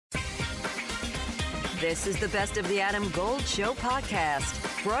This is the Best of the Adam Gold Show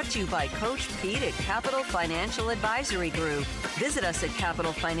podcast, brought to you by Coach Pete at Capital Financial Advisory Group. Visit us at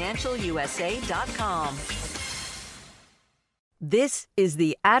capitalfinancialusa.com. This is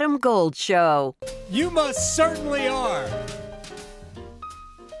the Adam Gold Show. You most certainly are.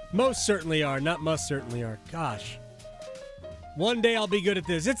 Most certainly are, not must certainly are. Gosh. One day I'll be good at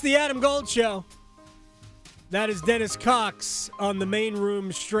this. It's the Adam Gold Show. That is Dennis Cox on the main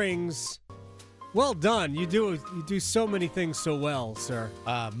room strings. Well done. You do so many things so well, sir.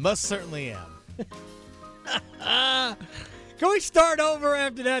 Most certainly am. Can we start over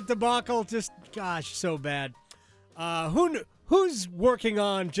after that debacle? Just, gosh, so bad. Who's working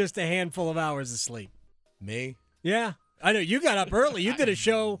on just a handful of hours of sleep? Me? Yeah. I know. You got up early. You did a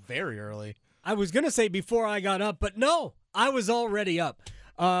show. Very early. I was going to say before I got up, but no, I was already up.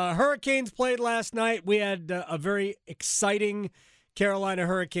 Hurricanes played last night. We had a very exciting Carolina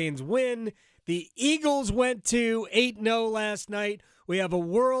Hurricanes win. The Eagles went to 8-0 last night. We have a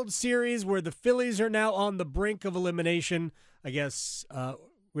World Series where the Phillies are now on the brink of elimination. I guess,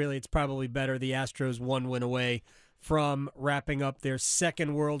 really, it's probably better. The Astros 1 win away from wrapping up their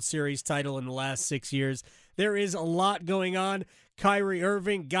second World Series title in the last 6 years. There is a lot going on. Kyrie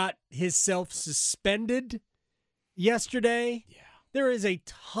Irving got himself suspended yesterday. Yeah. There is a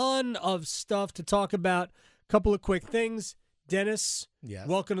ton of stuff to talk about. A couple of quick things. Dennis, yes.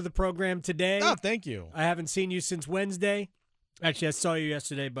 Welcome to the program today. Oh, thank you. I haven't seen you since Wednesday. Actually, I saw you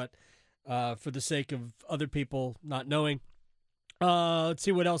yesterday, but for the sake of other people not knowing. Let's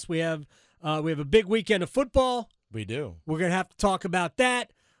see what else we have. We have a big weekend of football. We do. We're going to have to talk about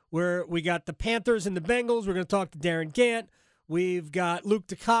that. We got the Panthers and the Bengals. We're going to talk to Darin Gantt. We've got Luke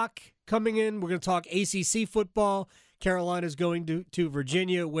DeCock coming in. We're going to talk ACC football. Carolina's going to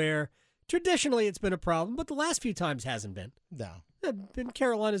Virginia, where traditionally it's been a problem, but the last few times hasn't been. No.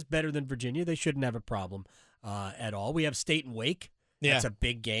 Carolina's better than Virginia. They shouldn't have a problem at all. We have State and Wake. Yeah. That's a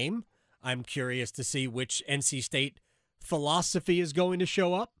big game. I'm curious to see which NC State philosophy is going to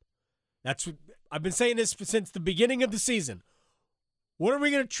show up. I've been saying this since the beginning of the season. What are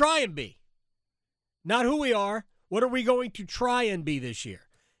we going to try and be? Not who we are. What are we going to try and be this year?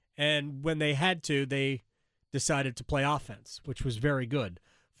 And when they had to, they decided to play offense, which was very good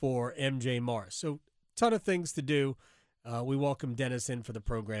for MJ Morris. So, ton of things to do. We welcome Dennis in for the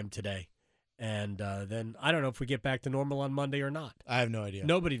program today. And then I don't know if we get back to normal on Monday or not. I have no idea.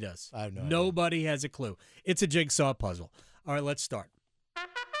 Nobody does. I have no idea. Nobody has a clue. It's a jigsaw puzzle. All right, let's start.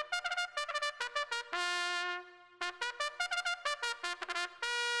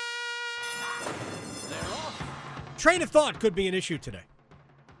 Train of thought could be an issue today.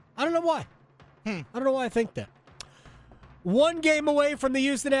 I don't know why. I don't know why I think that. One game away from the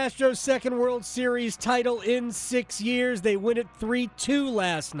Houston Astros' second World Series title in 6 years. They win it 3-2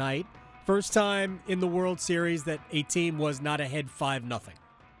 last night. First time in the World Series that a team was not ahead 5-0.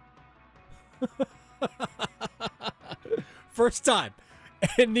 First time.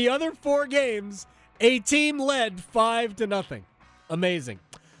 In the other 4 games, a team led 5-0. Amazing.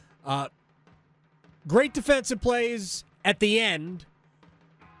 Great defensive plays at the end,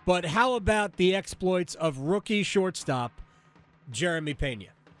 but how about the exploits of rookie shortstop Jeremy Pena?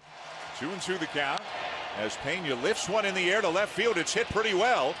 2-2 the count as Pena lifts one in the air to left field. It's hit pretty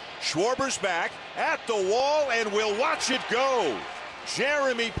well. Schwarber's back at the wall, and we'll watch it go.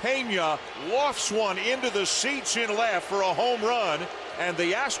 Jeremy Pena lofts one into the seats in left for a home run, and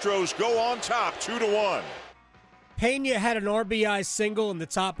the Astros go on top 2-1. Pena had an RBI single in the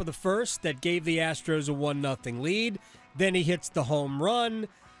top of the first that gave the Astros a 1-0 lead. Then he hits the home run.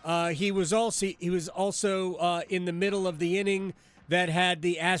 He was also in the middle of the inning that had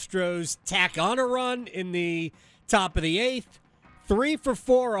the Astros tack on a run in the top of the 8th. 3 for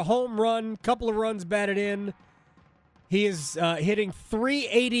 4, a home run, couple of runs batted in. He is hitting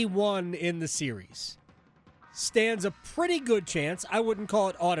 .381 in the series. Stands a pretty good chance. I wouldn't call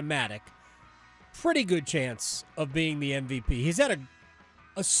it automatic. Pretty good chance of being the MVP. He's had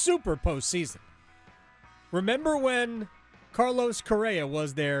a super postseason. Remember when Carlos Correa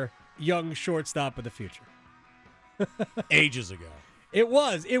was their young shortstop of the future? Ages ago. It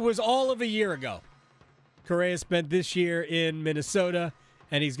was all of a year ago. Correa spent this year in Minnesota,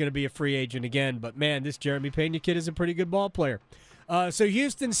 and he's going to be a free agent again. But, man, this Jeremy Pena kid is a pretty good ball player. So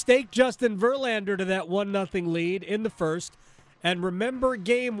Houston staked Justin Verlander to that 1-0 lead in the first. And remember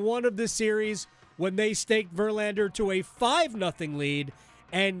game 1 of the series when they staked Verlander to a 5-0 lead,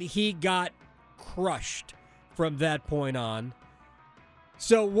 and he got crushed from that point on.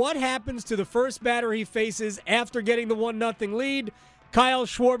 So what happens to the first batter he faces after getting the 1-0 lead? Kyle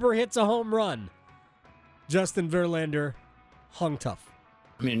Schwarber hits a home run. Justin Verlander hung tough.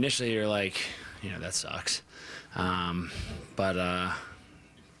 I mean, initially you're like, that sucks. But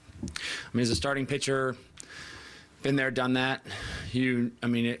as a starting pitcher, been there, done that.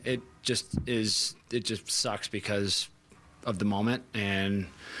 It just sucks because of the moment and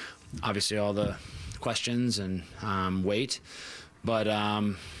obviously all the questions and weight. But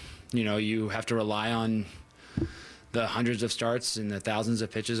you have to rely on the hundreds of starts and the thousands of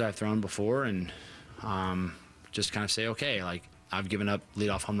pitches I've thrown before, and just kind of say, okay, like I've given up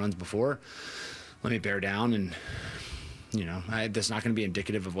leadoff home runs before. Let me bear down, and that's not going to be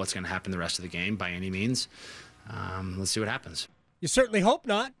indicative of what's going to happen the rest of the game by any means. Let's see what happens. You certainly hope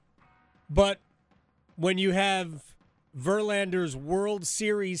not, but when you have Verlander's World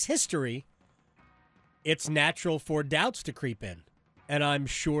Series history, it's natural for doubts to creep in, and I'm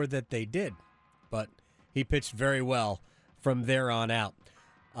sure that they did, but he pitched very well from there on out.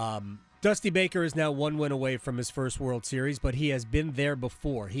 Dusty Baker is now 1 win away from his first World Series, but he has been there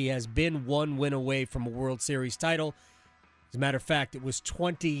before. He has been 1 win away from a World Series title. As a matter of fact, it was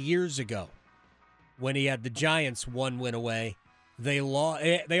 20 years ago when he had the Giants 1 win away. They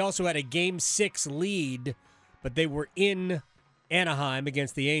also had a Game 6 lead, but they were in Anaheim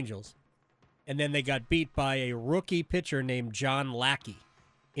against the Angels. And then they got beat by a rookie pitcher named John Lackey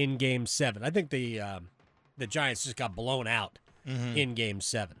in Game 7. I think the Giants just got blown out in Game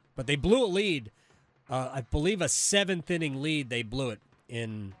 7. But they blew a lead. I believe a 7th-inning lead. They blew it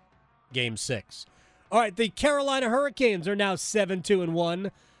in Game 6. All right, the Carolina Hurricanes are now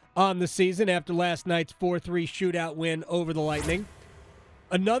 7-2-1 on the season after last night's 4-3 shootout win over the Lightning.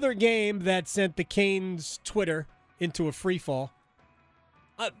 Another game that sent the Canes Twitter into a freefall.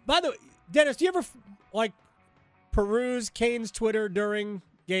 By the way, Dennis, do you ever peruse Canes Twitter during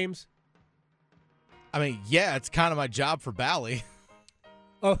games? Yeah, it's kind of my job for Bally.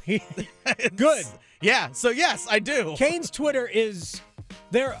 Oh, good. Yeah, so yes, I do. Canes Twitter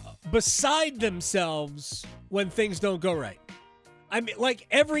they're beside themselves when things don't go right.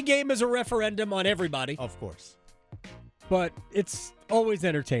 Every game is a referendum on everybody. Of course. But it's always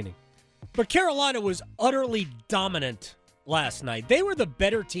entertaining. But Carolina was utterly dominant last night. They were the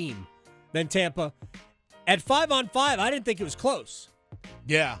better team than Tampa. At 5-on-5, I didn't think it was close.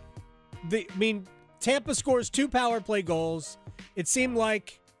 Yeah. Tampa scores 2 power play goals. It seemed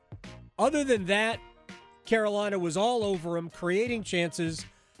like, other than that, Carolina was all over them, creating chances.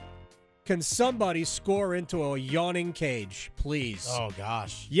 Can somebody score into a yawning cage, please? Oh,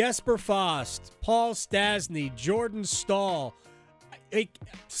 gosh. Jesper Fast, Paul Stastny, Jordan Stahl.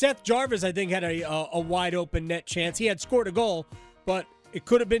 Seth Jarvis, I think, had a wide-open net chance. He had scored a goal, but it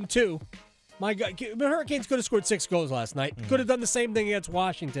could have been 2. My God, the Hurricanes could have scored 6 goals last night. Could have done the same thing against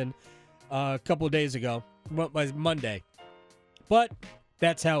Washington a couple of days ago, Monday. But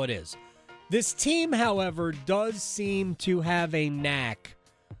that's how it is. This team, however, does seem to have a knack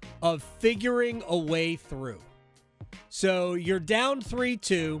of figuring a way through. So you're down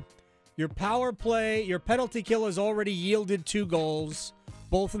 3-2. Your power play, your penalty kill has already yielded 2 goals,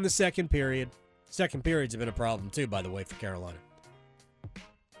 both in the second period. Second period's been a problem, too, by the way, for Carolina.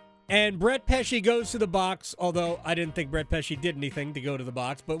 And Brett Pesce goes to the box, although I didn't think Brett Pesce did anything to go to the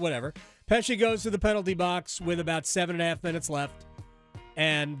box, but whatever. Pesce goes to the penalty box with about 7.5 minutes left,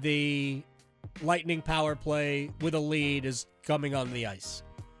 and the Lightning power play with a lead is coming on the ice.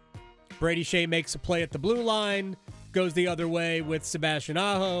 Brady Shea makes a play at the blue line, goes the other way with Sebastian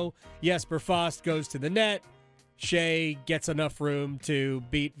Aho. Jesper Fast goes to the net. Shea gets enough room to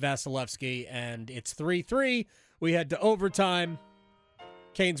beat Vasilevsky, and it's 3-3. We head to overtime.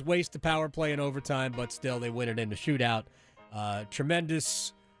 Canes waste the power play in overtime, but still they win it in the shootout.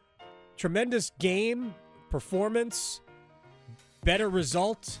 Tremendous game, performance, better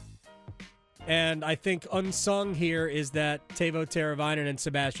result. And I think unsung here is that Teuvo Teravainen and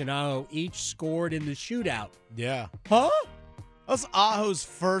Sebastian Aho each scored in the shootout. Yeah. Huh? That was Aho's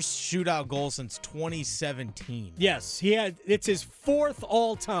first shootout goal since 2017. Yes, it's his 4th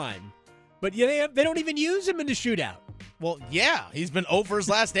all-time. But they don't even use him in the shootout. Well, yeah, he's been 0 for his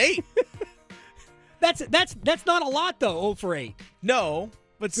last 8. That's not a lot, though, 0 for 8. No,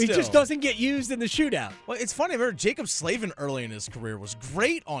 but still. He just doesn't get used in the shootout. Well, it's funny. I remember Jacob Slavin early in his career was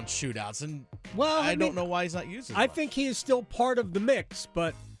great on shootouts, and I don't know why he's not using I think he is still part of the mix,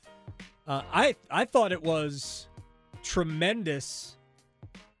 but I thought it was tremendous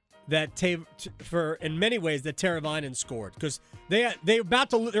that in many ways that Teravainen scored, because they're about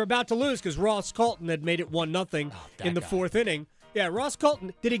to lose because Ross Colton had made it 1-0 in the 4th inning. Yeah, Ross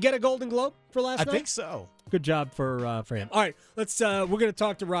Colton, did he get a Golden Globe for last night? I think so. Good job for him. All right, we're going to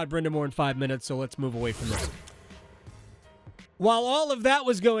talk to Rod Brind'Amour in 5 minutes, so let's move away from this. While all of that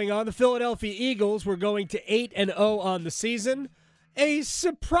was going on, the Philadelphia Eagles were going to 8-0 on the season, A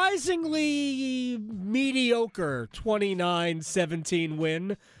surprisingly mediocre 29-17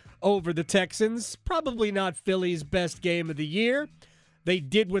 win over the Texans. Probably not Philly's best game of the year. They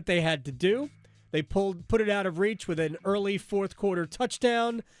did what they had to do. They put it out of reach with an early fourth quarter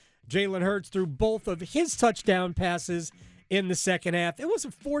touchdown. Jalen Hurts threw both of his touchdown passes in the second half. It was a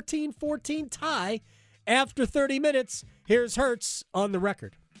 14-14 tie after 30 minutes. Here's Hurts on the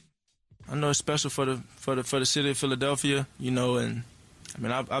record. I know it's special for the city of Philadelphia, and I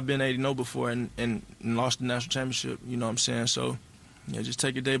mean I've been 8-0 before and lost the national championship. You know what I'm saying? So just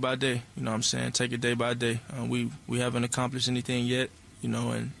take it day by day. You know what I'm saying? Take it day by day. We haven't accomplished anything yet,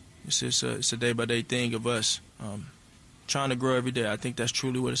 and it's a day by day thing of us trying to grow every day. I think that's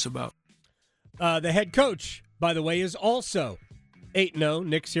truly what it's about. The head coach, by the way, is also 8-0,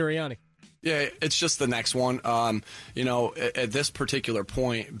 Nick Sirianni. Yeah, it's just the next one. At this particular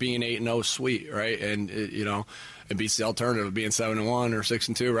point, being 8-0 is sweet, right? And it beats the alternative of being 7-1 or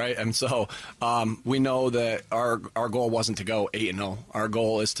 6-2, right? And so we know that our goal wasn't to go 8-0. Our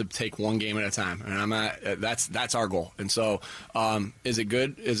goal is to take one game at a time, and that's our goal. And so, is it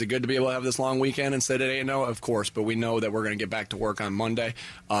good? Is it good to be able to have this long weekend instead of 8-0? Of course, but we know that we're going to get back to work on Monday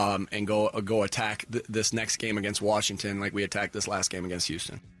and go attack this next game against Washington like we attacked this last game against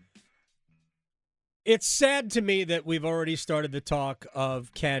Houston. It's sad to me that we've already started the talk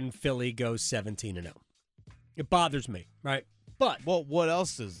of can Philly go 17-0. It bothers me, right? But what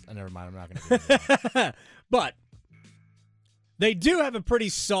else is? Never mind. I'm not going to get into that. But they do have a pretty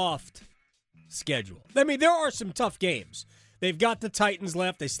soft schedule. I mean, there are some tough games. They've got the Titans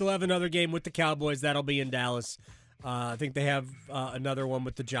left. They still have another game with the Cowboys. That'll be in Dallas. I think they have another one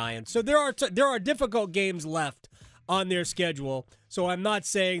with the Giants. So there are difficult games left on their schedule. So I'm not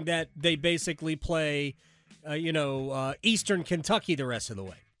saying that they basically play, Eastern Kentucky the rest of the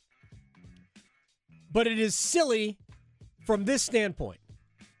way. But it is silly from this standpoint.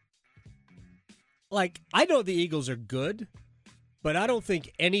 Like, I know the Eagles are good, but I don't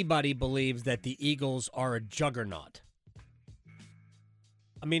think anybody believes that the Eagles are a juggernaut.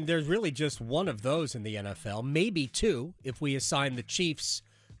 I mean, there's really just one of those in the NFL, maybe two, if we assign the Chiefs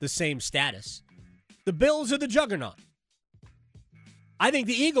the same status. The Bills are the juggernaut. I think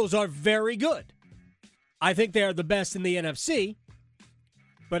the Eagles are very good. I think they are the best in the NFC,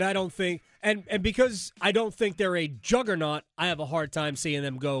 but I don't think, and because I don't think they're a juggernaut, I have a hard time seeing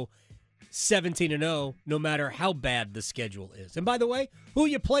them go 17-0, no matter how bad the schedule is. And by the way, who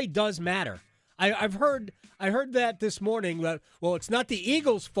you play does matter. I heard that this morning. That, well, it's not the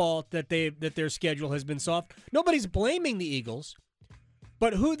Eagles' fault that their schedule has been soft. Nobody's blaming the Eagles,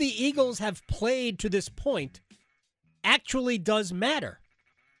 but who the Eagles have played to this point actually does matter.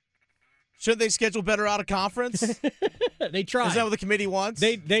 Should they schedule better out of conference? They tried. Is that what the committee wants?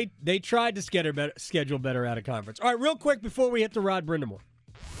 They tried to schedule better out of conference. All right, real quick before we hit to Rod Brind'Amour.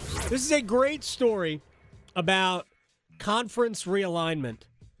 This is a great story about conference realignment,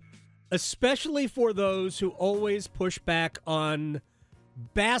 especially for those who always push back on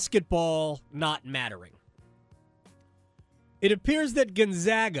basketball not mattering. It appears that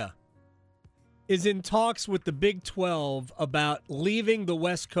Gonzaga is in talks with the Big 12 about leaving the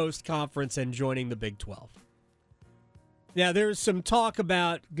West Coast Conference and joining the Big 12. Now, there's some talk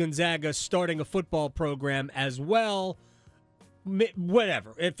about Gonzaga starting a football program as well.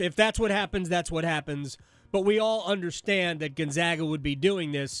 Whatever. If that's what happens, that's what happens. But we all understand that Gonzaga would be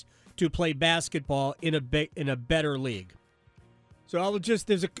doing this to play basketball in a better league. So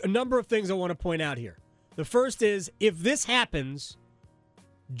there's a number of things I want to point out here. The first is, if this happens,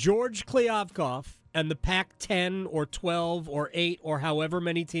 George Kliavkoff and the Pac-10 or 12 or 8 or however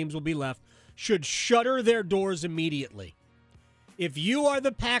many teams will be left should shutter their doors immediately. If you are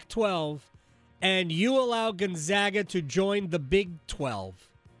the Pac-12 and you allow Gonzaga to join the Big 12,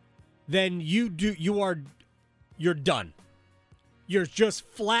 then you're done. You're just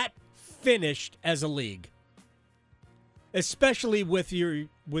flat finished as a league. Especially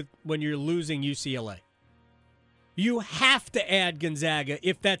when you're losing UCLA. You have to add Gonzaga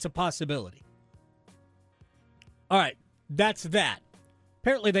if that's a possibility. All right, that's that.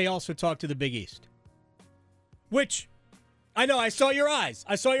 Apparently they also talked to the Big East. Which, I know, I saw your eyes.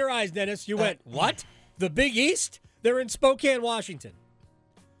 I saw your eyes, Dennis. You went, what? The Big East? They're in Spokane, Washington.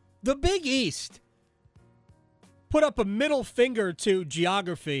 The Big East put up a middle finger to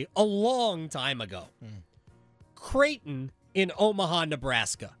geography a long time ago. Creighton in Omaha,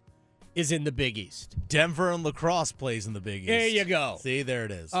 Nebraska is in the Big East. Denver and La Crosse plays in the Big East. There you go. See, there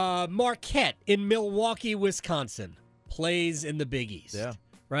it is. Marquette in Milwaukee, Wisconsin plays in the Big East. Yeah.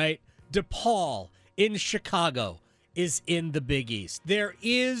 Right? DePaul in Chicago is in the Big East. There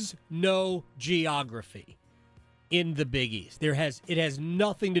is no geography. in the Big East. It has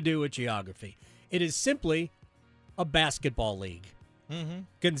nothing to do with geography. It is simply a basketball league. Mm-hmm.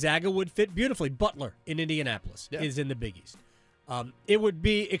 Gonzaga would fit beautifully. Butler in Indianapolis is in the Big East. It would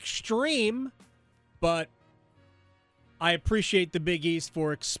be extreme, but I appreciate the Big East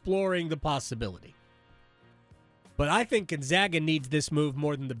for exploring the possibility. But I think Gonzaga needs this move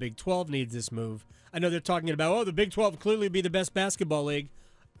more than the Big 12 needs this move. I know they're talking about, the Big 12 clearly be the best basketball league.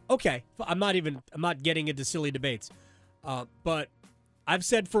 Okay, I'm not getting into silly debates. But I've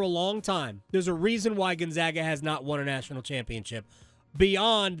said for a long time, there's a reason why Gonzaga has not won a national championship,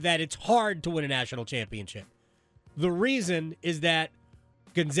 beyond that it's hard to win a national championship. The reason is that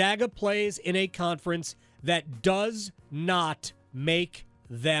Gonzaga plays in a conference that does not make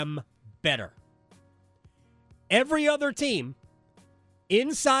them better. Every other team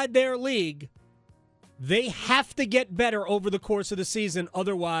inside their league, they have to get better over the course of the season.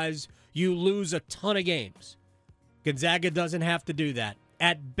 Otherwise, you lose a ton of games. Gonzaga doesn't have to do that.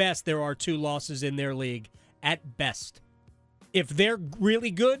 At best, there are 2 losses in their league. At best. If they're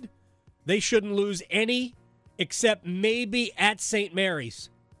really good, they shouldn't lose any except maybe at St. Mary's.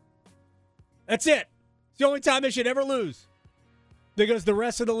 That's it. It's the only time they should ever lose. Because the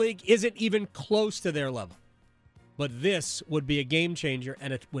rest of the league isn't even close to their level. But this would be a game changer,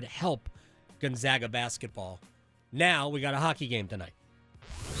 and it would help Gonzaga basketball. Now we got a hockey game tonight.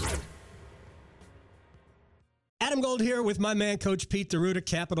 Adam Gold here with my man, Coach Pete DeRuta,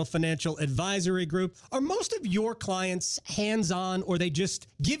 Capital Financial Advisory Group. Are most of your clients hands-on, or they just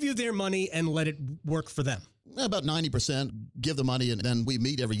give you their money and let it work for them? About 90% give the money, and then we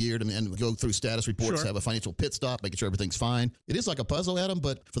meet every year and go through status reports, have a financial pit stop, making sure everything's fine. It is like a puzzle, Adam,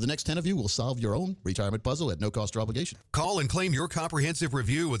 but for the next 10 of you, we'll solve your own retirement puzzle at no cost or obligation. Call and claim your comprehensive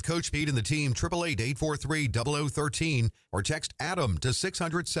review with Coach Pete and the team, 888-843-0013, or text ADAM to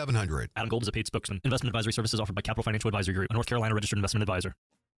 600-700. Adam Gold is a paid spokesman. Investment advisory services offered by Capital Financial Advisory Group, a North Carolina registered investment advisor.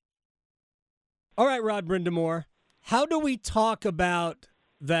 All right, Rod Brind'Amour, how do we talk about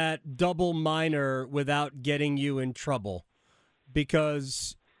that double minor without getting you in trouble?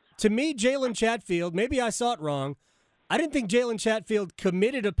 Because to me, Jalen Chatfield, maybe I saw it wrong, I didn't think Jalen Chatfield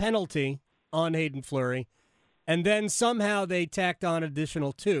committed a penalty on Hayden Fleury, and then somehow they tacked on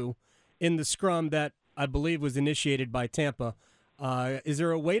additional 2 in the scrum that I believe was initiated by Tampa. Is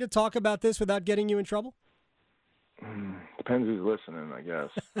there a way to talk about this without getting you in trouble? Depends who's listening, I guess.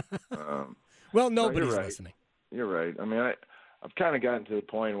 Well, nobody's listening. You're right. I mean, I've kind of gotten to the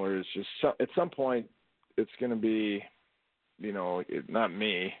point where it's just at some point it's going to be, not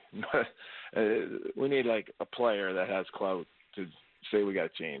me, but we need like a player that has clout to say we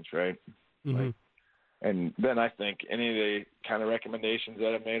got to change, right? Mm-hmm. And then I think any of the kind of recommendations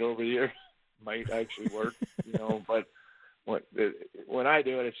that I've made over the years might actually work, But when I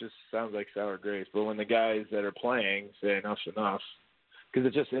do it, it just sounds like sour grapes. But when the guys that are playing say enough's enough,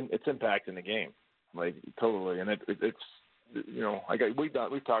 because it's impacting the game, like totally, and it's. We've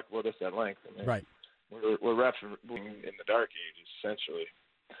talked about this at length. I mean, right. We're refs in the dark ages, essentially,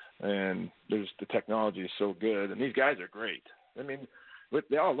 and the technology is so good, and these guys are great. I mean,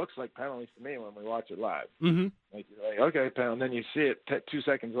 they all looks like penalties to me when we watch it live. Mm-hmm. Like okay, penalty, and then you see it 2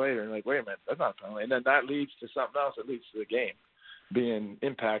 seconds later, and like, wait a minute, that's not a penalty, and then that leads to something else. It leads to the game being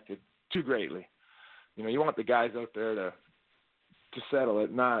impacted too greatly. You want the guys out there to settle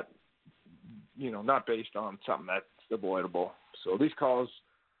it, not based on something that's avoidable. So these calls,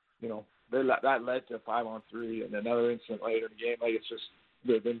 that led to 5-on-3 and another incident later in the game. Like, it's just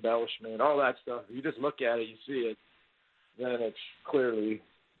the embellishment, all that stuff. If you just look at it, you see it, then it's clearly,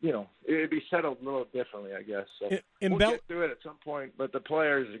 it'd be settled a little differently, I guess. So we'll get to it at some point, but the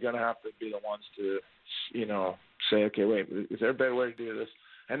players are going to have to be the ones to, say, okay, wait, is there a better way to do this?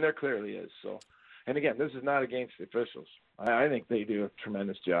 And there clearly is. So, and again, this is not against the officials. I think they do a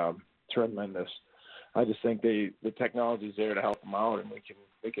tremendous job, tremendous. I just think the technology is there to help them out, and we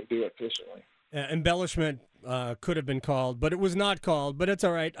can do it efficiently. Embellishment could have been called, but it was not called. But it's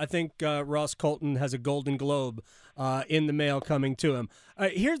all right. I think Ross Colton has a Golden Globe in the mail coming to him.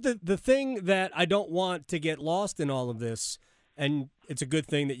 Here's the thing that I don't want to get lost in all of this, and it's a good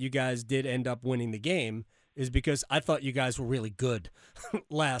thing that you guys did end up winning the game, is because I thought you guys were really good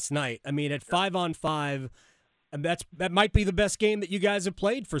last night. I mean, at 5-on-5, and that might be the best game that you guys have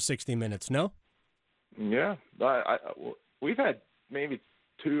played for 60 minutes, no? Yeah, we've had maybe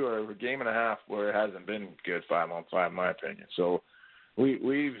 2 or a game and a half where it hasn't been good 5-on-5, in my opinion. So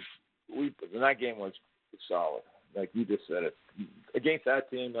that game was solid, like you just said it against that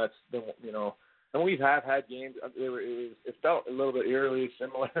team. That's been, and we've had games. It felt a little bit eerily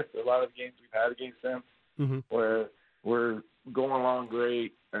similar to a lot of the games we've had against them, mm-hmm. where we're going along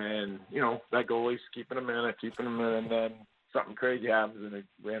great, And, that goalie's keeping them in, and then something crazy happens and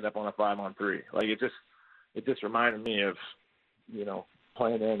we end up on a 5-on-3. Like, it just reminded me of,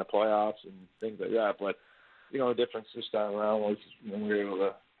 playing in the playoffs and things like that. But, the difference this time around was we were able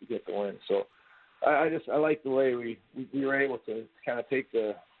to get the win. So I like the way we were able to kind of take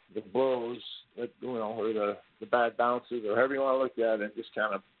the blows, or the bad bounces, or however you want to look at it, and just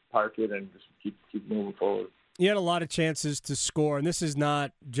kind of park it and just keep moving forward. You had a lot of chances to score, and this is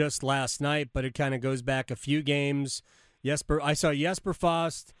not just last night, but it kind of goes back a few games. I saw Jesper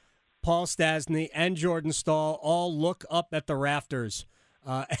Fast, Paul Stastny, and Jordan Staal all look up at the rafters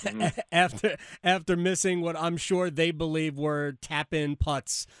after missing what I'm sure they believe were tap-in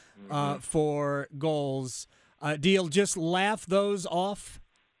putts for goals. Do you just laugh those off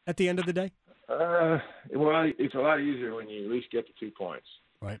at the end of the day? Well, it's a lot easier when you at least get the 2 points.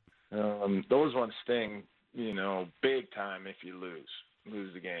 Right. Those ones sting, big time if you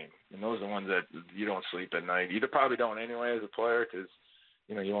lose the game. And those are the ones that you don't sleep at night. You probably don't anyway as a player because,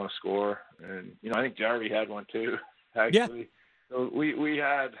 you want to score. And, I think Jarvie had one too, actually. Yeah. So we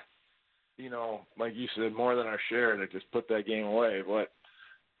had, like you said, more than our share that just put that game away. But,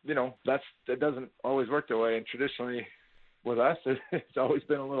 that doesn't always work that way. And traditionally with us, it's always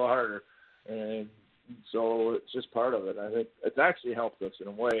been a little harder. And so it's just part of it. I think it's actually helped us in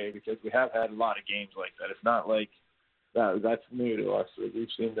a way because we have had a lot of games like that. It's not like that's new to us. We've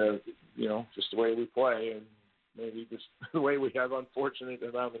seen just the way we play and maybe just the way we have unfortunate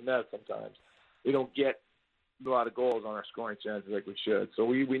around the net sometimes. We don't get a lot of goals on our scoring chances like we should. So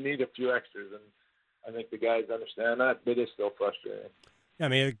we need a few extras, and I think the guys understand that, but it's still frustrating. I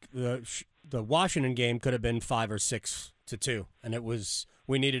mean, the Washington game could have been 5 or 6-2, and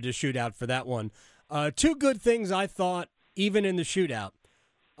we needed a shootout for that one. Two good things I thought, even in the shootout,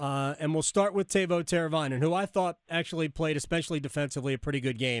 and we'll start with Teuvo Teravainen, who I thought actually played, especially defensively, a pretty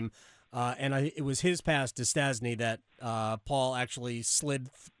good game. And it was his pass to Stastny that Paul actually slid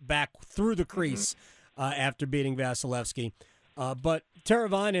back through the crease after beating Vasilevsky. But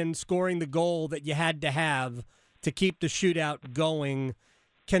Teravainen scoring the goal that you had to have to keep the shootout going,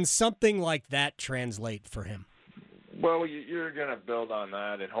 can something like that translate for him? Well, you're going to build on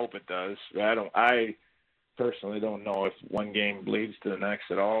that and hope it does. I personally don't know if one game bleeds to the next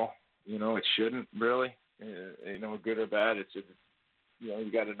at all. It shouldn't really. Good or bad, it's just,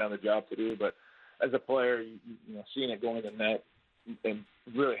 you got another job to do. But as a player, seeing it go in the net and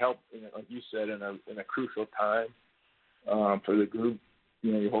really help, like you said, in a crucial time for the group.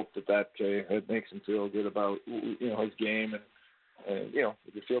 You hope that makes him feel good about his game, and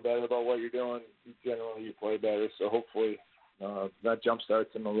if you feel better about what you're doing, generally you play better. So hopefully that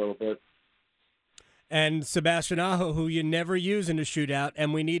jumpstarts him a little bit. And Sebastian Aho, who you never use in a shootout,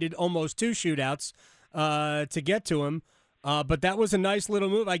 and we needed almost 2 shootouts to get to him. But that was a nice little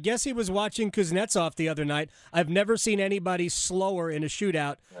move. I guess he was watching Kuznetsov the other night. I've never seen anybody slower in a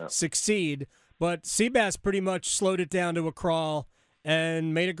shootout succeed. But Seabass pretty much slowed it down to a crawl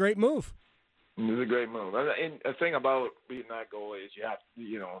and made a great move. It was a great move. And the thing about beating that goalie is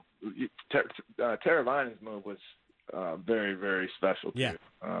Teravainen's move was very, very special too.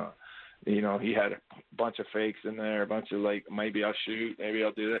 Yeah. He had a bunch of fakes in there, a bunch of maybe I'll shoot, maybe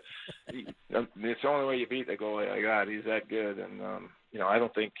I'll do that. It's the only way you beat the goalie like that. He's that good, and I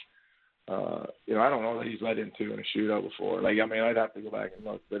don't think, I don't know that he's led into in a shootout before. I'd have to go back and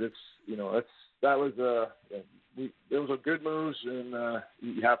look, but those were good moves, and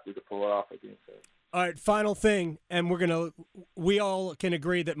you have to pull it off at the end. All right, final thing, and we all can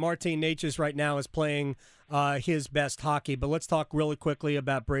agree that Martin Necas right now is playing his best hockey, but let's talk really quickly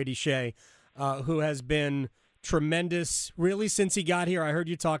about Brady Shea, who has been tremendous really since he got here. I heard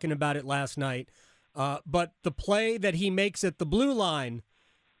you talking about it last night, but the play that he makes at the blue line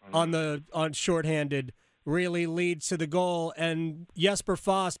on shorthanded really leads to the goal, and Jesper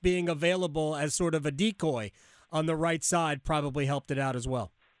Fast being available as sort of a decoy on the right side probably helped it out as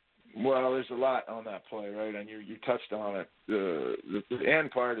well. Well, there's a lot on that play, right? And you touched on it. The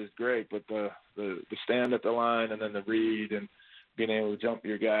end part is great, but the stand at the line and then the read and being able to jump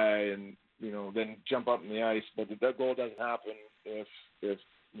your guy and then jump up in the ice. But that goal doesn't happen if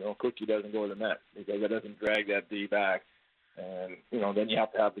Cookie doesn't go to the net, because it doesn't drag that D back. And then you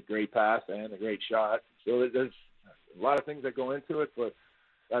have to have the great pass and the great shot. So there's a lot of things that go into it, but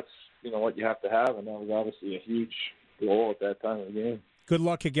that's what you have to have, and that was obviously a huge goal at that time of the game. Good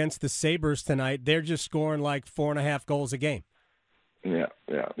luck against the Sabres tonight. They're just scoring like 4.5 goals a game. Yeah.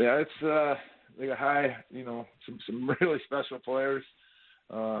 It's they got high, some really special players,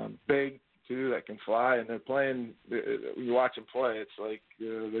 big too, that can fly, and they're playing. When you watch them play, it's like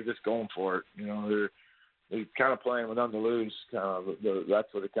they're just going for it. they're kind of playing with none to lose.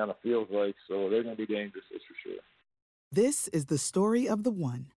 That's what it kind of feels like. So they're going to be dangerous, that's for sure. This is the story of the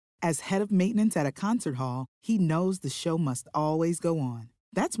one. As head of maintenance at a concert hall, he knows the show must always go on.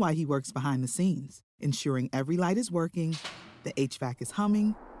 That's why he works behind the scenes, ensuring every light is working, the HVAC is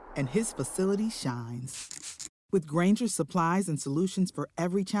humming, and his facility shines. With Grainger's supplies and solutions for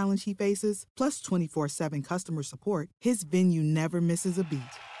every challenge he faces, plus 24/7 customer support, his venue never misses a beat.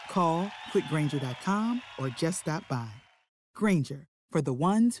 Call quickgrainger.com or just stop by. Grainger, for the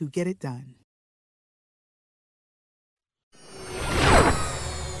ones who get it done.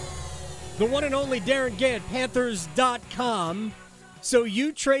 The one and only Darin Gantt, Panthers.com. So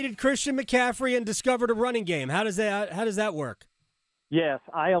you traded Christian McCaffrey and discovered a running game. How does that work? Yes,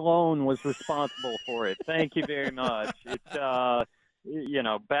 I alone was responsible for it. Thank you very much. It's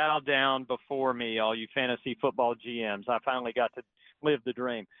bow down before me, all you fantasy football GMs. I finally got to live the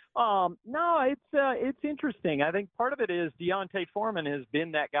dream. No, it's interesting. I think part of it is Deontay Foreman has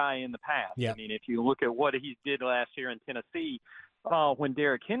been that guy in the past. Yeah. I mean, if you look at what he did last year in Tennessee, when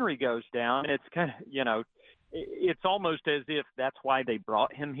Derrick Henry goes down, it's kind of, it's almost as if that's why they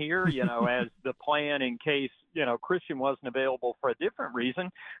brought him here, as the plan in case, Christian wasn't available for a different reason.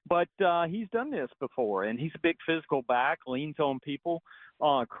 But he's done this before, and he's a big physical back, leans on people,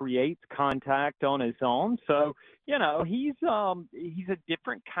 creates contact on his own. So, he's a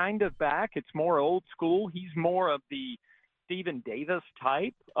different kind of back. It's more old school. He's more of the Stephen Davis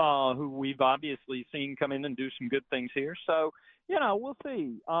type, who we've obviously seen come in and do some good things here. So, we'll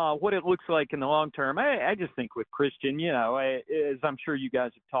see what it looks like in the long term. I just think with Christian, as I'm sure you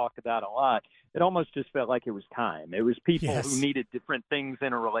guys have talked about a lot, it almost just felt like it was time. It was people who needed different things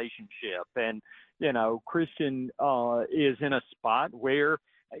in a relationship. And, Christian is in a spot where,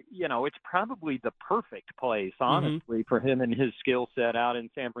 it's probably the perfect place, honestly, for him and his skill set out in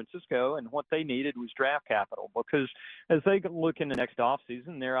San Francisco. And what they needed was draft capital, because as they look in the next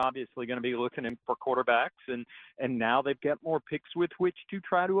offseason, they're obviously going to be looking for quarterbacks. And now they've got more picks with which to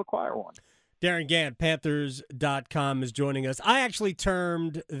try to acquire one. Darin Gantt, Panthers.com, is joining us. I actually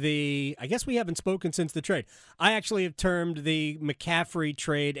termed I guess we haven't spoken since the trade. I actually have termed the McCaffrey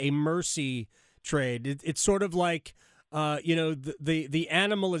trade a mercy trade. It's sort of like, the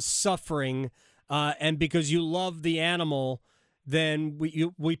animal is suffering, and because you love the animal, then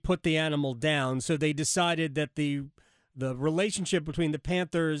we put the animal down. So they decided that the relationship between the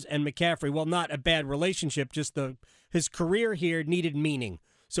Panthers and McCaffrey, well, not a bad relationship, just his career here needed meaning.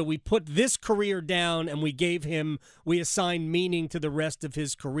 So we put this career down and we assigned meaning to the rest of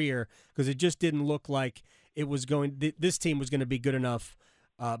his career, because it just didn't look like this team was going to be good enough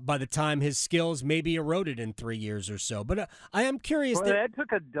by the time his skills maybe eroded in 3 years or so. But I am curious. Well, that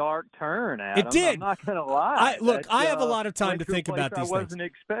took a dark turn, Adam. It did. I'm not going to lie. I have a lot of time to think about these things. I wasn't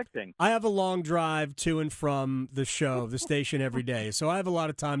expecting. I have a long drive to and from the station every day, so I have a lot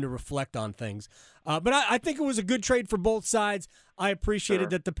of time to reflect on things. But I think it was a good trade for both sides. I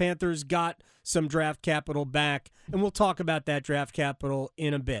appreciated that the Panthers got some draft capital back, and we'll talk about that draft capital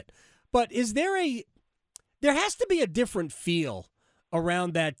in a bit. But there has to be a different feel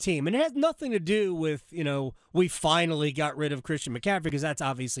around that team. And it has nothing to do with, we finally got rid of Christian McCaffrey, because that's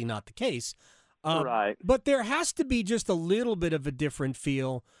obviously not the case. Right. But there has to be just a little bit of a different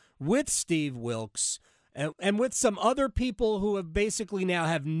feel with Steve Wilks and with some other people who have basically now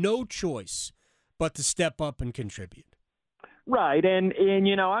have no choice but to step up and contribute. Right, and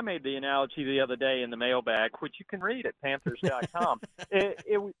I made the analogy the other day in the mailbag, which you can read at Panthers.com.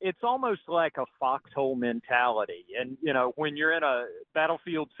 It's almost like a foxhole mentality. And, when you're in a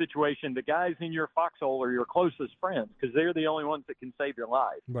battlefield situation, the guys in your foxhole are your closest friends, because they're the only ones that can save your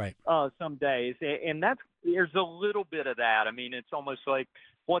life. Right. Some days. And there's a little bit of that. I mean, it's almost like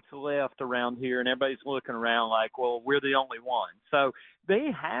what's left around here, and everybody's looking around like, well, we're the only one. So they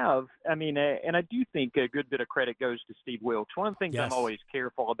have, and I do think a good bit of credit goes to Steve Wilks. One of the things I'm always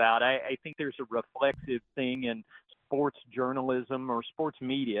careful about, I think there's a reflexive thing in sports journalism or sports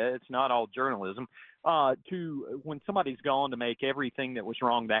media. It's not all journalism. To when somebody's gone to make everything that was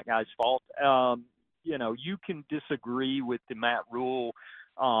wrong that guy's fault, you can disagree with the Matt Rhule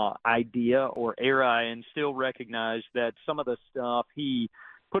idea or era and still recognize that some of the stuff he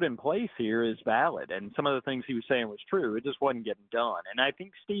put in place here is valid, and some of the things he was saying was true. It just wasn't getting done. And I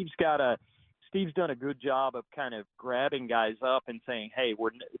think Steve's done a good job of kind of grabbing guys up and saying, hey,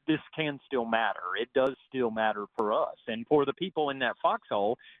 this can still matter. It does still matter for us. And for the people in that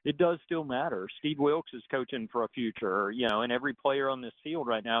foxhole, it does still matter. Steve Wilks is coaching for a future, and every player on this field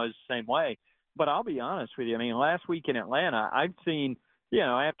right now is the same way. But I'll be honest with you. Last week in Atlanta, I've seen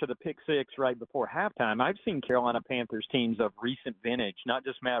after the pick six right before halftime, I've seen Carolina Panthers teams of recent vintage, not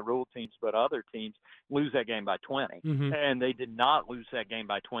just Matt Rhule teams, but other teams, lose that game by 20. Mm-hmm. And they did not lose that game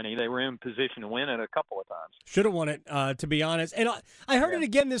by 20. They were in position to win it a couple of times. Should have won it, to be honest. And I heard it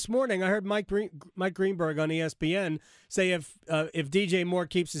again this morning. I heard Mike Greenberg on ESPN say if DJ Moore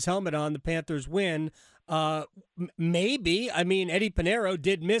keeps his helmet on, the Panthers win. Maybe. I mean, Eddie Pinheiro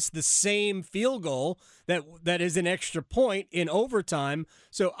did miss the same field goal that is an extra point in overtime.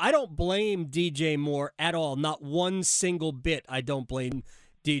 So I don't blame DJ Moore at all. Not one single bit. I don't blame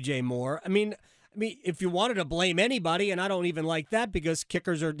DJ Moore. I mean, if you wanted to blame anybody, and I don't even like that because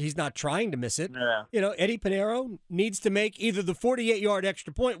he's not trying to miss it. Yeah. Eddie Pinheiro needs to make either the 48-yard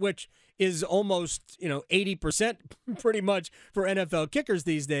extra point, which is almost, 80% pretty much for NFL kickers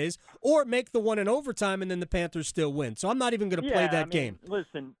these days, or make the one in overtime and then the Panthers still win. So I'm not even going to play that game.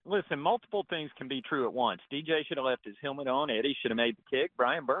 Listen, multiple things can be true at once. DJ should have left his helmet on. Eddie should have made the kick.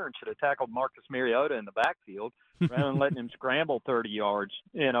 Brian Burns should have tackled Marcus Mariota in the backfield rather than letting him scramble 30 yards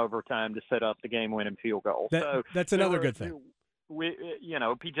in overtime to set up the game-winning field goal. That's another good thing.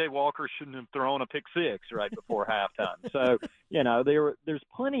 P.J. Walker shouldn't have thrown a pick six right before halftime. So, there's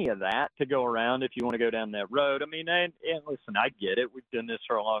plenty of that to go around if you want to go down that road. I mean, and listen, I get it. We've done this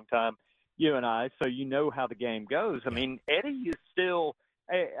for a long time, you and I, so you know how the game goes. I mean, Eddie is still –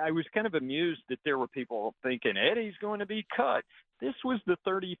 I was kind of amused that there were people thinking Eddie's going to be cut. This was the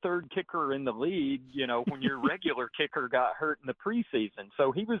 33rd kicker in the league, when your regular kicker got hurt in the preseason.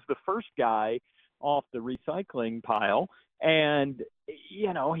 So he was the first guy off the recycling pile. And,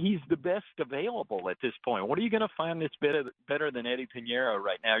 he's the best available at this point. What are you going to find that's better than Eddie Pinheiro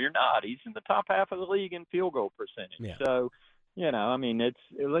right now? You're not. He's in the top half of the league in field goal percentage. Yeah. So,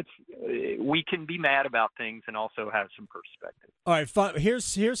 we can be mad about things and also have some perspective. All right,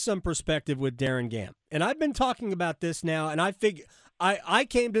 here's some perspective with Darin Gantt. And I've been talking about this now, and I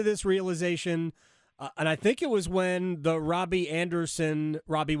came to this realization, and I think it was when the Robbie Anderson,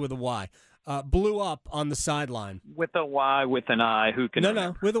 Robbie with a Y, blew up on the sideline. With a Y, with an I, who can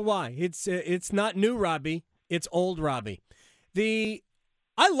remember? No, with a Y. It's not new Robbie, it's old Robbie. I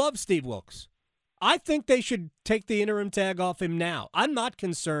love Steve Wilks. I think they should take the interim tag off him now. I'm not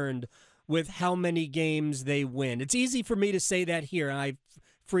concerned with how many games they win. It's easy for me to say that here, and I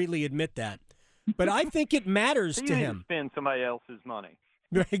freely admit that. But I think it matters to him. Spend somebody else's money.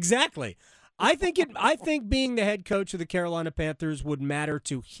 Exactly. I think being the head coach of the Carolina Panthers would matter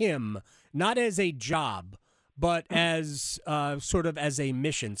to him, not as a job, but as sort of as a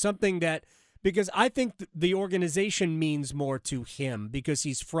mission, something that because I think the organization means more to him because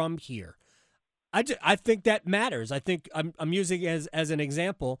he's from here. I think that matters. I think I'm using as an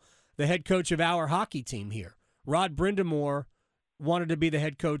example the head coach of our hockey team here. Rod Brind'Amour wanted to be the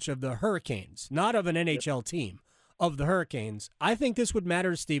head coach of the Hurricanes, not of an NHL team, of the Hurricanes. I think this would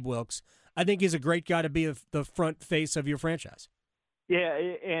matter to Steve Wilks. I think he's a great guy to be the front face of your franchise. Yeah,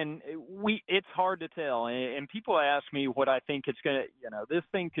 and it's hard to tell. And people ask me what I think it's going to, this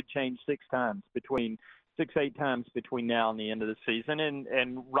thing could change 8 times between now and the end of the season.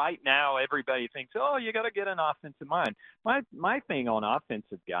 And right now, everybody thinks, you got to get an offensive mind. My thing on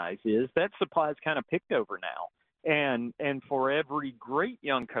offensive guys is that supply is kind of picked over now. And for every great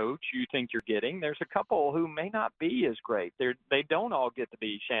young coach you think you're getting, there's a couple who may not be as great. They don't all get to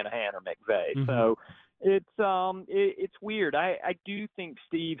be Shanahan or McVay. Mm-hmm. So it's weird. I do think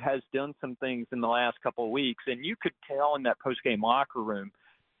Steve has done some things in the last couple of weeks, and you could tell in that post-game locker room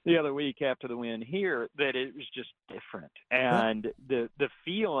the other week after the win here that it was just different. And the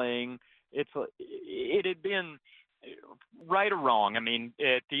feeling, it had been right or wrong. I mean,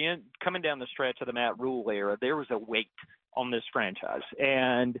 at the end, coming down the stretch of the Matt Rhule era, there was a weight on this franchise.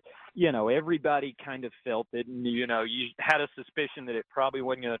 And, everybody kind of felt it. And, you had a suspicion that it probably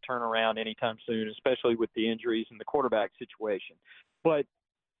wasn't going to turn around anytime soon, especially with the injuries and the quarterback situation. But,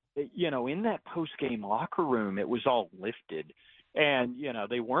 in that post-game locker room, it was all lifted. And,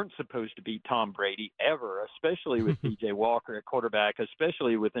 they weren't supposed to beat Tom Brady ever, especially with DJ Walker at quarterback,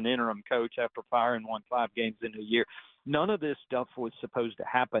 especially with an interim coach after firing 5 games in a year. None of this stuff was supposed to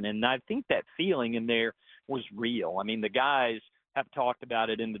happen. And I think that feeling in there was real. I mean, the guys have talked about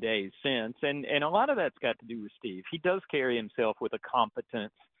it in the days since. And a lot of that's got to do with Steve. He does carry himself with a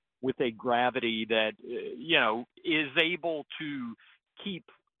competence, with a gravity that, is able to keep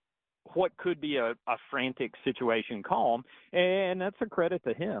what could be a frantic situation calm, and that's a credit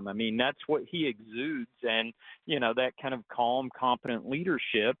to him. I mean, that's what he exudes, and, that kind of calm, competent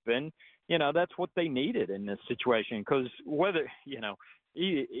leadership. And, that's what they needed in this situation, because whether,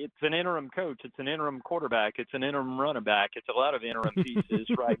 it's an interim coach, it's an interim quarterback, it's an interim running back, it's a lot of interim pieces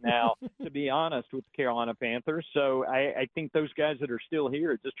right now, to be honest, with the Carolina Panthers. So I think those guys that are still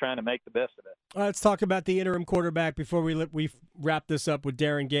here are just trying to make the best of it. Let's talk about the interim quarterback before we wrap this up with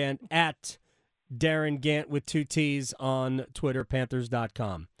Darin Gantt, at Darin Gantt with 2 T's on Twitter,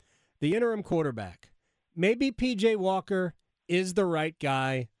 Panthers.com. The interim quarterback. Maybe P.J. Walker is the right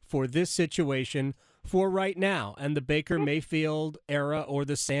guy for this situation for right now, and the Baker Mayfield era or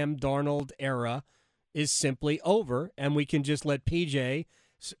the Sam Darnold era is simply over, and we can just let P.J.,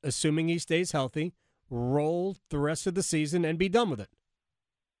 assuming he stays healthy, roll the rest of the season and be done with it.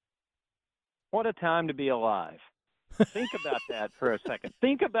 What a time to be alive. Think about that for a second.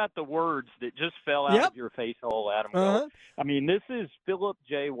 Think about the words that just fell out of your face hole, Adam Gold. I mean, this is Philip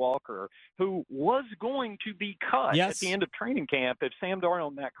J. Walker, who was going to be cut at the end of training camp if Sam Darnold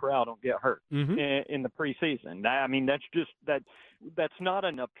and Matt Corral don't get hurt in the preseason. I mean, that's not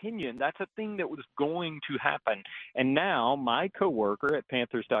an opinion. That's a thing that was going to happen. And now my coworker at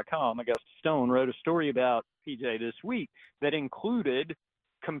Panthers.com, Augusta Stone, wrote a story about PJ this week that included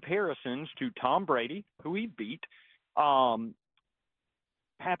comparisons to Tom Brady, who he beat,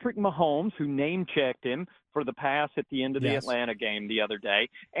 Patrick Mahomes, who name-checked him for the pass at the end of the Atlanta game the other day,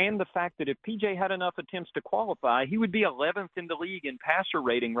 and the fact that if PJ had enough attempts to qualify, he would be 11th in the league in passer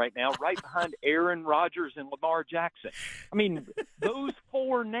rating right now, right behind Aaron Rodgers and Lamar Jackson. I mean, those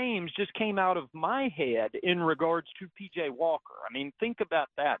 4 names just came out of my head in regards to PJ Walker. I mean, think about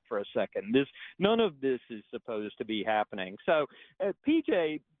that for a second. None of this is supposed to be happening. So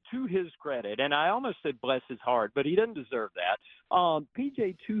PJ, to his credit, and I almost said bless his heart, but he doesn't deserve that.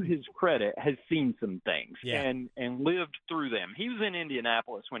 PJ, to his credit, has seen some things and lived through them. He was in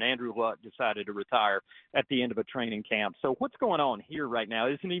Indianapolis when Andrew Luck decided to retire at the end of a training camp. So what's going on here right now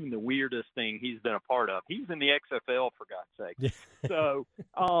isn't even the weirdest thing he's been a part of. He's in the XFL, for God's sake. So,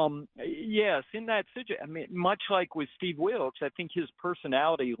 yes, in that situation, I mean, much like with Steve Wilks, I think his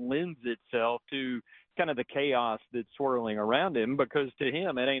personality lends itself to kind of the chaos that's swirling around him, because to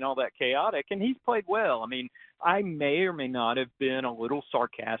him it ain't all that chaotic, and he's played well. I mean, I may or may not have been a little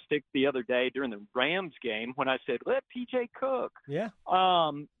sarcastic the other day during the Rams game when I said, let PJ cook.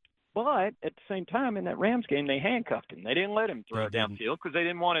 But at the same time, in that Rams game, they handcuffed him. They didn't let him throw downfield because they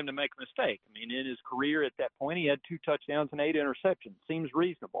didn't want him to make a mistake. I mean, in his career at that point, he had 2 touchdowns and 8 interceptions. Seems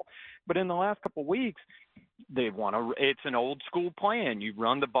reasonable. But in the last couple of weeks, it's an old school plan. You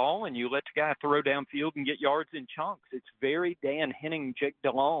run the ball and you let the guy throw downfield and get yards in chunks. It's very Dan Henning, Jake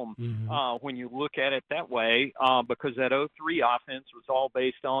Delhomme when you look at it that way, because that 0-3 offense was all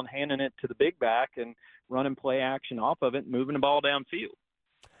based on handing it to the big back and running play action off of it and moving the ball downfield.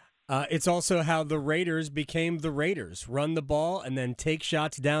 It's also how the Raiders became the Raiders. Run the ball and then take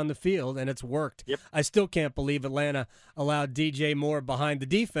shots down the field, and it's worked. I still can't believe Atlanta allowed DJ Moore behind the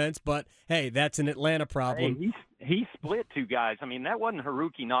defense, but, hey, that's an Atlanta problem. Hey, he split 2 guys. I mean, that wasn't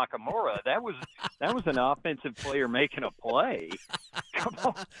Haruki Nakamura. That was an offensive player making a play. Come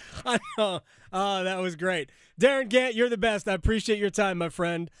on. I know. Oh, that was great. Darin Gantt, you're the best. I appreciate your time, my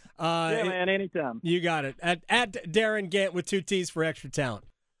friend. Yeah, man, anytime. You got it. At Darin Gantt with 2 T's for extra talent.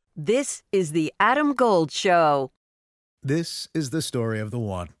 This is the Adam Gold Show. This is the story of the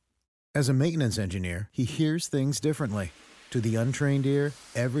one. As a maintenance engineer, he hears things differently. To the untrained ear,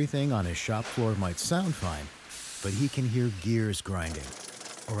 everything on his shop floor might sound fine, but he can hear gears grinding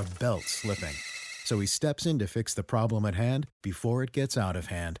or a belt slipping. So he steps in to fix the problem at hand before it gets out of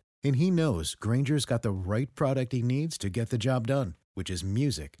hand. And he knows Grainger's got the right product he needs to get the job done, which is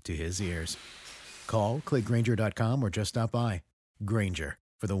music to his ears. Call, click Grainger.com, or just stop by. Grainger,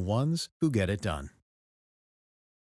 for the ones who get it done.